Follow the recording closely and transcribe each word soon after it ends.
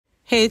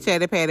Hey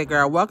Chatty Patty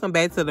girl, welcome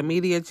back to the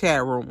Media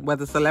Chatroom where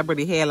the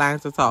celebrity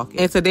headlines are talking.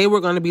 And today we're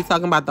going to be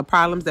talking about the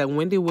problems that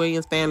Wendy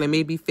Williams' family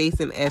may be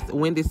facing as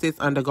Wendy sits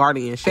under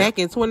guardianship. Back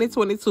in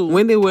 2022,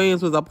 Wendy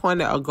Williams was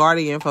appointed a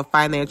guardian for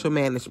financial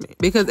management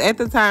because at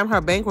the time her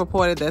bank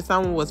reported that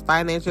someone was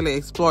financially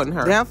exploiting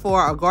her.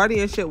 Therefore, a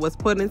guardianship was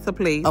put into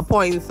place,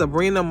 appointing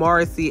Sabrina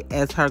Morrissey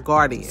as her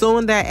guardian.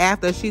 Soon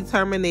thereafter, she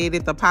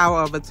terminated the power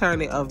of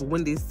attorney of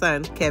Wendy's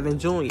son, Kevin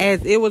Jr.,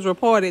 as it was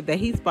reported that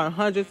he spent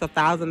hundreds of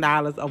thousands of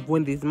dollars of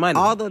Wendy's money.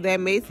 Although that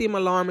may seem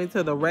alarming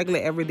to the regular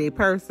everyday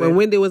person, when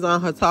Wendy was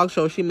on her talk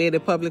show, she made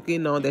it publicly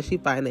known that she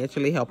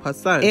financially helped her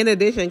son. In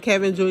addition,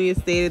 Kevin Jr.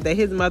 stated that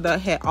his mother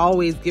had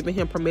always given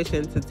him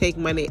permission to take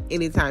money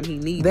anytime he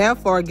needed,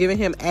 therefore giving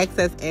him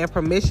access and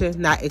permission,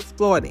 not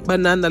exploiting. But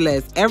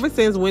nonetheless, ever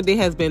since Wendy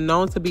has been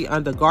known to be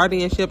under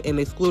guardianship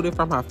and excluded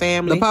from her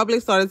family, the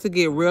public started to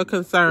get real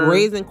concerned,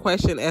 raising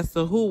questions as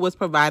to who was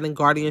providing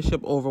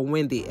guardianship over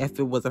Wendy if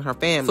it wasn't her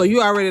family. So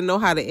you already know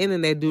how the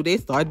internet do. They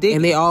start digging,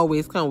 and they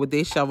always come with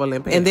their shovel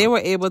and paper. And they were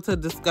able to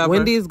discover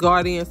Wendy's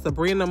guardian,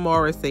 Sabrina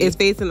Morrissey, is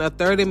facing a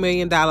 $30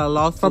 million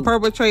lawsuit for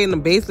perpetrating a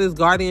baseless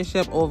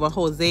guardianship over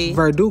Jose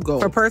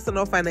Verdugo for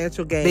personal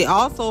financial gain. They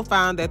also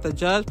found that the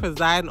judge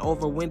presiding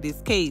over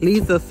Wendy's case,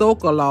 Lisa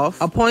Sokoloff,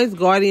 appoints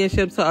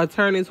guardianship to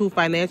attorneys who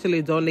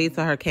financially donate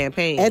to her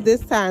campaign. At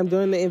this time,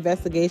 during the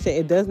investigation,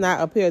 it does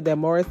not appear that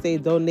Morrissey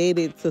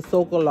donated to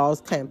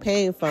Sokoloff's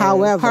campaign fund.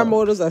 However, her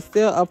motives are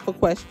still up for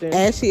question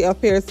as she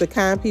appears to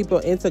con people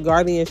into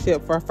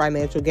guardianship for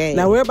financial gain.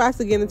 Now, we're about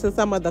to get into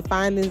some of the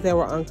findings that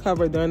were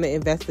uncovered during the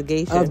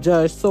investigation of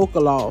Judge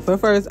Sokoloff.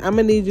 But first, I'm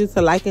going to need you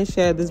to like and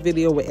share this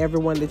video with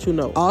everyone that you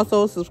know.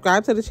 Also,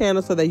 subscribe to the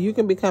channel so that you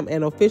can become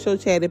an official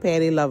Chatty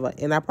Patty lover.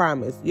 And I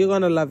promise, you're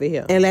going to love it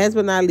here. And last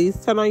but not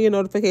least, turn on your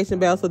notification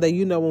bell so that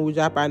you know when we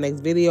drop our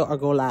next video or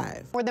go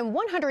live. More than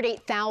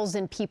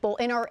 108,000 people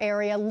in our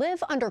area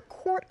live under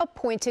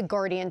court-appointed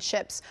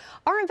guardianships.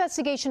 Our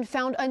investigation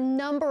found a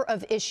number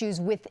of issues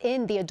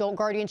within the adult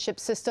guardianship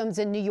systems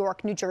in New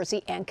York, New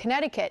Jersey, and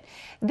Connecticut.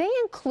 They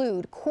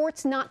include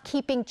courts not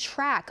keeping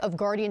track of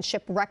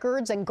guardianship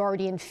records and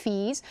guardian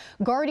fees,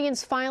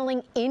 guardians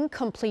filing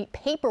incomplete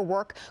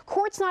paperwork,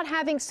 courts not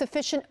having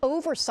sufficient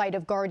oversight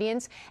of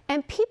guardians,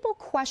 and people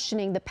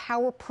questioning the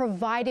power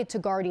provided to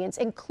guardians,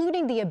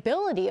 including the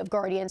ability of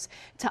guardians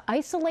to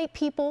isolate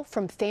people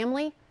from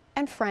family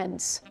and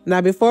friends.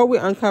 Now, before we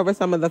uncover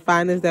some of the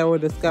findings that were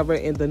discovered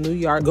in the New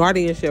York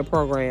guardianship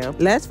program,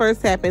 let's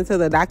first tap into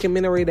the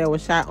documentary that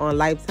was shot on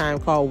Lifetime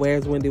called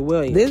Where's Wendy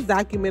Williams. This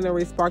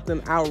documentary sparked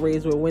an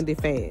outrage with Wendy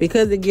fans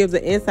because it gives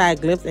an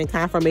inside glimpse and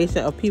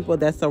confirmation of people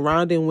that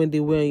surrounding Wendy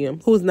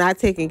Williams who's not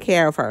taking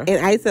care of her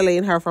and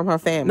isolating her from her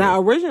family.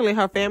 Now, originally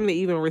her family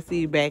even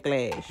received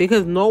backlash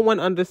because no one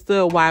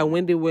understood why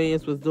Wendy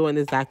Williams was doing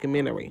this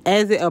documentary,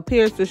 as it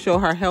appears to show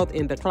her health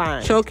in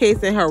decline,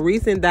 showcasing her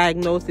recent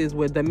diagnosis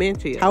with dementia.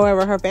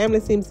 However, her family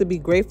seems to be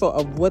grateful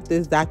of what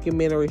this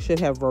documentary should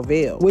have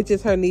revealed, which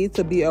is her need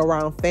to be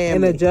around family,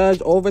 and a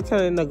judge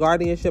overturning the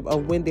guardianship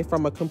of Wendy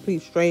from a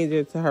complete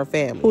stranger to her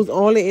family, whose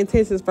only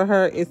intentions for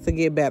her is to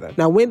get better.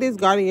 Now, Wendy's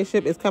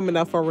guardianship is coming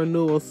up for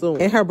renewal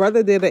soon, and her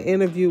brother did an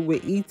interview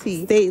with ET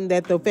stating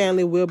that the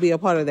family will be a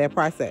part of that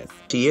process.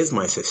 She is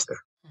my sister,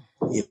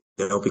 you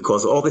know,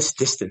 because all this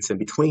distance in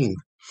between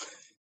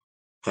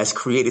has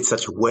created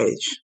such a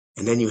wedge,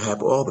 and then you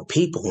have all the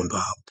people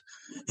involved.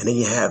 And then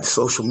you have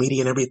social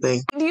media and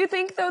everything. Do you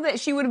think, though, that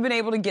she would have been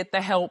able to get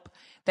the help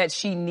that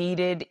she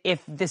needed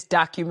if this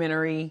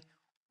documentary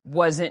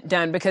wasn't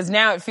done? Because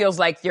now it feels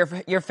like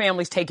your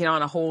family's taking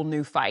on a whole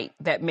new fight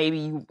that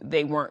maybe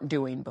they weren't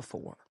doing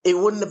before. It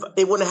wouldn't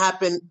have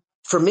happened.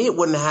 For me, it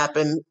wouldn't have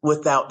happened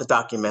without the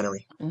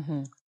documentary.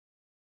 Mm-hmm.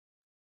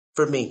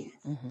 For me,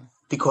 mm-hmm.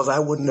 Because I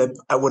wouldn't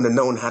have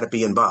known how to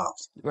be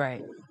involved.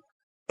 Right.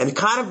 And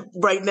kind of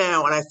right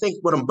now, and I think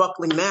what I'm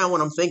buckling now,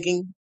 what I'm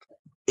thinking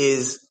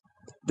is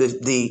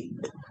the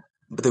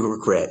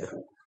regret,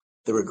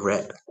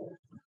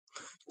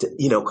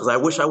 you know, because I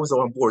wish I was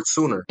on board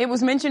sooner. It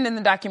was mentioned in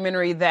the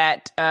documentary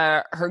that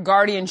her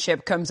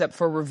guardianship comes up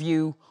for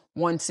review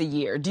once a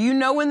year. Do you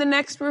know when the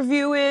next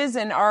review is?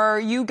 And are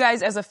you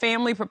guys as a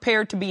family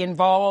prepared to be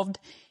involved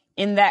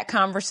in that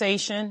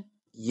conversation?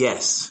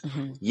 Yes.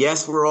 Mm-hmm.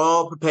 Yes, we're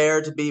all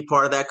prepared to be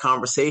part of that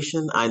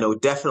conversation. I know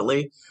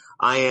definitely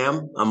I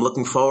am. I'm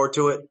looking forward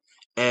to it.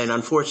 And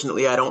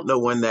unfortunately, I don't know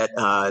when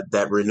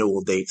that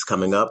renewal date's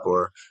coming up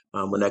or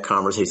when that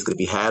conversation is going to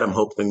be had. I'm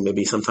hoping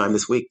maybe sometime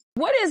this week.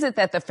 What is it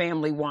that the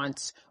family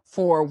wants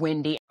for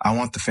Wendy? I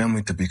want the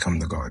family to become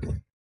the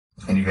guardian.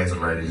 And you guys are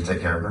ready to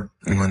take care of her?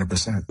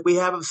 100%. We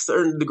have a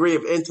certain degree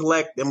of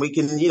intellect and we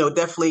can, you know,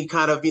 definitely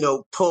kind of, you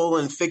know, pull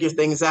and figure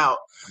things out.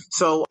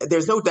 So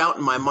there's no doubt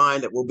in my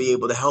mind that we'll be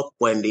able to help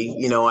Wendy.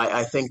 You know,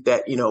 I think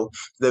that, you know,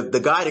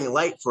 the guiding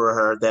light for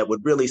her that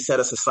would really set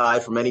us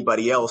aside from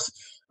anybody else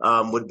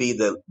would be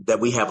that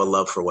we have a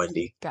love for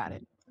Wendy. Got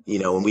it. You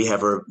know, and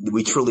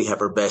we truly have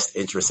her best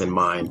interests in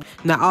mind.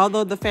 Now,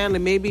 although the family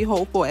may be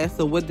hopeful as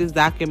to what this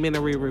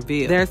documentary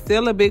reveals, there's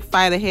still a big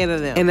fight ahead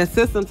of them and a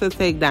system to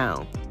take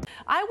down.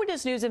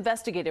 Eyewitness News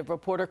investigative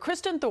reporter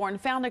Kristen Thorne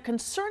found a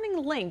concerning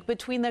link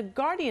between the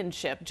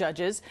guardianship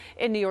judges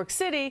in New York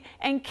City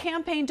and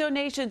campaign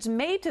donations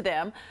made to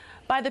them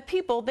by the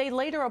people they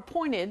later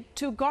appointed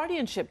to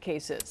guardianship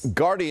cases.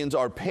 Guardians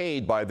are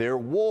paid by their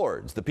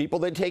wards, the people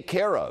they take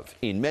care of.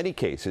 In many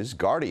cases,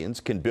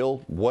 guardians can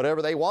bill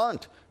whatever they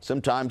want,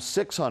 sometimes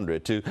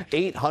 $600 to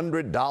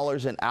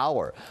 $800 an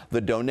hour.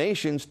 The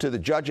donations to the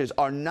judges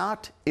are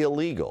not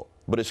illegal.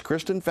 But as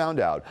Kristen found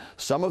out,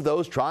 some of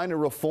those trying to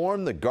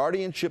reform the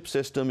guardianship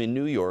system in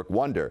New York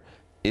wonder,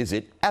 is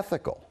it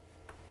ethical?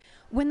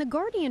 When the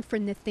guardian for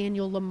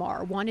Nathaniel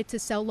Lamar wanted to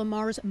sell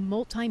Lamar's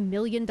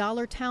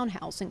multi-million-dollar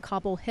townhouse in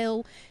Cobble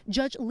Hill,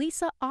 Judge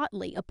Lisa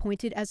Otley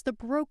appointed as the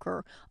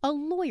broker a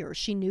lawyer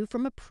she knew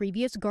from a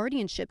previous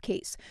guardianship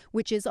case,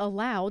 which is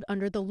allowed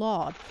under the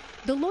law.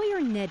 The lawyer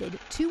netted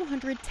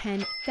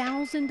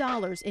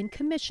 $210,000 in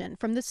commission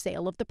from the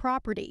sale of the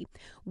property.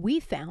 We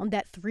found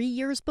that 3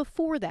 years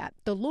before that,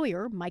 the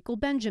lawyer, Michael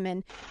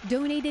Benjamin,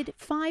 donated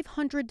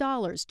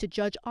 $500 to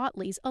Judge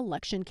Otley's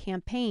election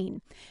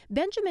campaign.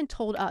 Benjamin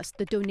told us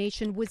the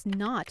donation was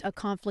not a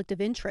conflict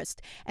of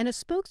interest, and a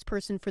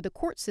spokesperson for the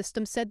court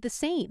system said the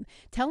same,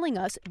 telling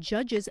us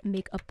judges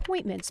make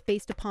appointments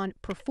based upon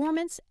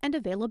performance and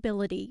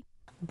availability.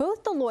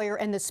 Both the lawyer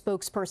and the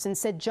spokesperson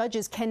said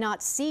judges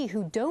cannot see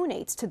who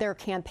donates to their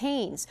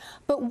campaigns.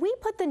 But we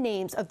put the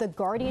names of the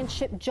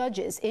guardianship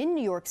judges in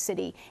New York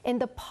City in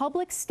the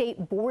Public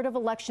State Board of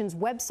Elections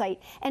website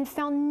and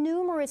found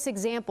numerous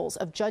examples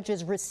of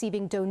judges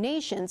receiving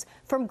donations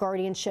from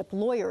guardianship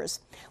lawyers.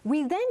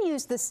 We then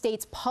used the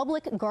state's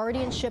public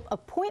guardianship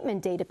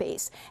appointment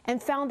database and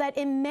found that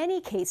in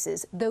many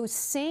cases, those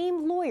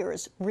same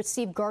lawyers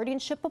received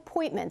guardianship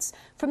appointments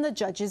from the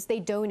judges they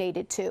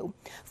donated to.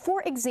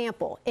 For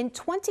example, in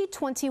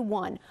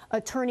 2021,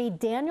 attorney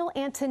Daniel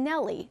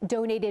Antonelli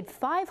donated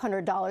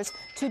 $500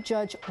 to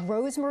Judge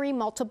Rosemary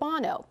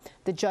Montalbano.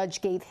 The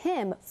judge gave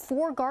him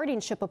 4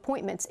 guardianship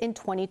appointments in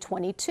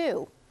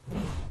 2022.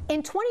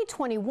 In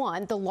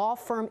 2021, the law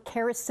firm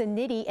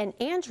Carasaniti and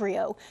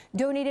Andrio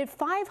donated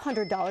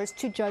 $500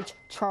 to Judge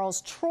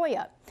Charles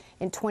Troya.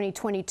 In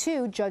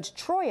 2022, Judge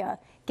Troya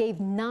gave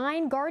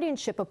 9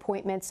 guardianship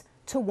appointments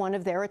to one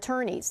of their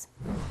attorneys.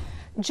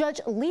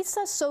 Judge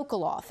Lisa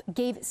Sokoloff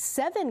gave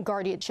 7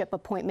 guardianship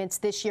appointments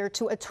this year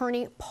to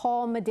attorney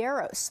Paul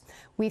Medeiros.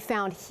 We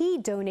found he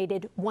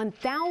donated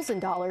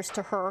 $1,000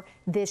 to her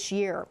this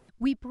year.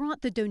 We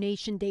brought the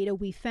donation data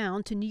we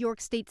found to New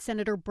York State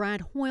Senator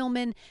Brad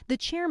Hoylman, the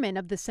chairman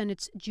of the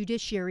Senate's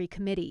Judiciary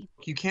Committee.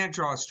 You can't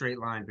draw a straight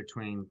line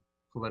between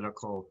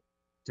political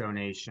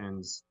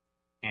donations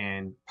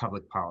and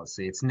public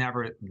policy. It's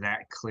never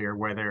that clear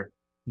whether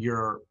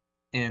you're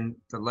in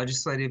the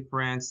legislative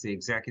branch, the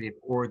executive,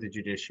 or the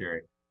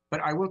judiciary.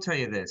 But I will tell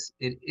you this,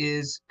 it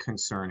is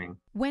concerning.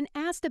 When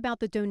asked about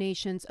the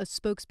donations, a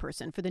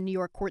spokesperson for the New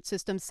York court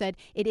system said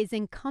it is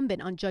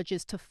incumbent on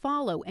judges to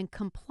follow and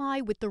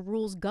comply with the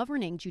rules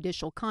governing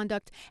judicial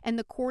conduct, and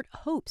the court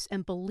hopes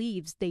and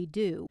believes they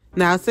do.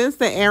 Now, since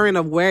the airing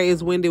of Where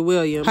is Wendy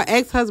Williams, her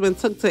ex-husband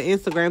took to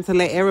Instagram to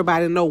let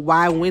everybody know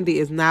why Wendy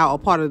is now a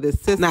part of this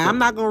system. Now, I'm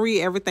not going to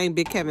read everything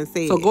Big Kevin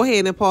said, so go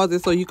ahead and pause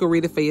it so you can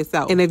read it for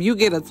yourself. And if you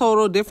get a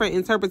total different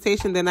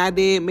interpretation than I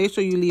did, make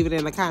sure you leave it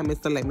in the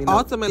comments to let me know.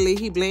 Ultimately,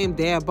 he blamed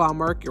Dad Bob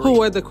Mercury, who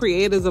were the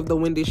creators of The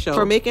Wendy Show,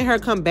 for making her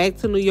come back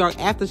to New York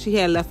after she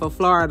had left for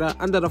Florida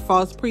under the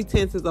false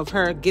pretenses of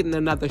her getting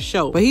another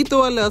show. But he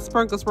threw a little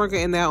sprinkle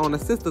in there on her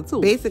sister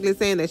too, basically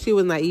saying that she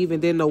was naive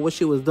and didn't know what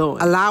she was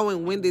doing,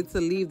 allowing Wendy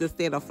to leave the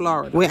state of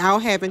Florida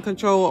without having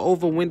control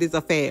over Wendy's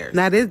affairs.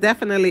 Now, this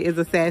definitely is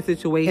a sad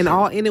situation, and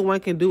all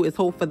anyone can do is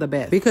hope for the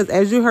best, because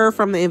as you heard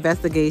from the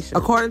investigation,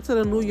 according to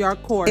the New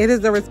York court, it is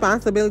the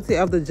responsibility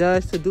of the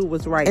judge to do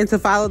what's right and to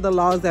follow the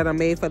laws that are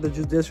made for the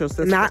judicial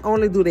system. Not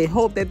only do they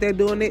hope that they're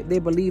doing it, they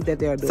believe that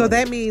they're doing it. So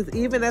that means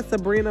even if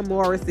Sabrina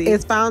Morrissey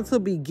is found to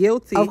be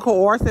guilty of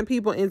coercing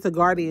people into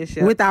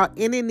guardianship without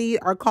any need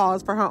or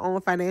cause for her own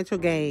financial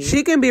gain,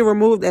 she can be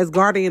removed as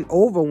guardian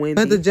over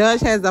Wendy. But the judge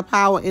has the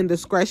power and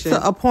discretion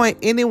to appoint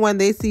anyone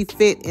they see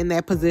fit in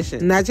that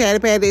position. Now, Chatty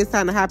Patty, it's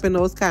time to hop in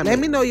those comments. Let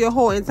me know your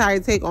whole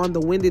entire take on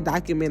the Wendy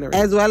documentary,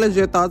 as well as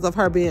your thoughts of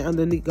her being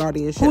underneath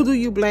guardianship. Who do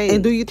you blame?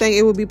 And do you think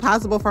it would be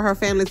possible for her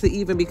family to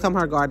even become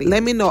her guardian?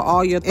 Let me know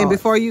all your thoughts. And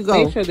before you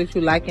go, make sure that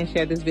you like and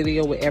share this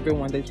video with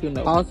everyone that you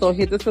know. Also,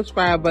 hit the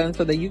subscribe button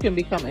so that you can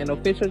become an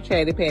official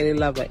Chatty Patty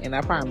lover, and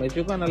I promise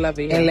you're gonna love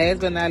it. And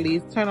last but not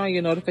least, turn on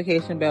your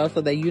notification bell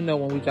so that you know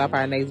when we drop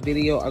our next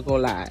video or go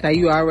live. Now,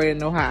 you already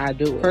know how I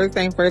do it. First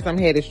thing first, I'm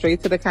headed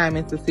straight to the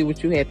comments to see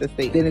what you had to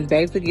say. Then it's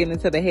back to getting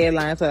into the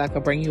headlines so that I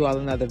can bring you all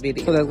another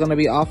video. So that's gonna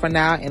be all for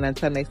now, and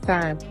until next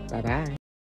time, bye bye.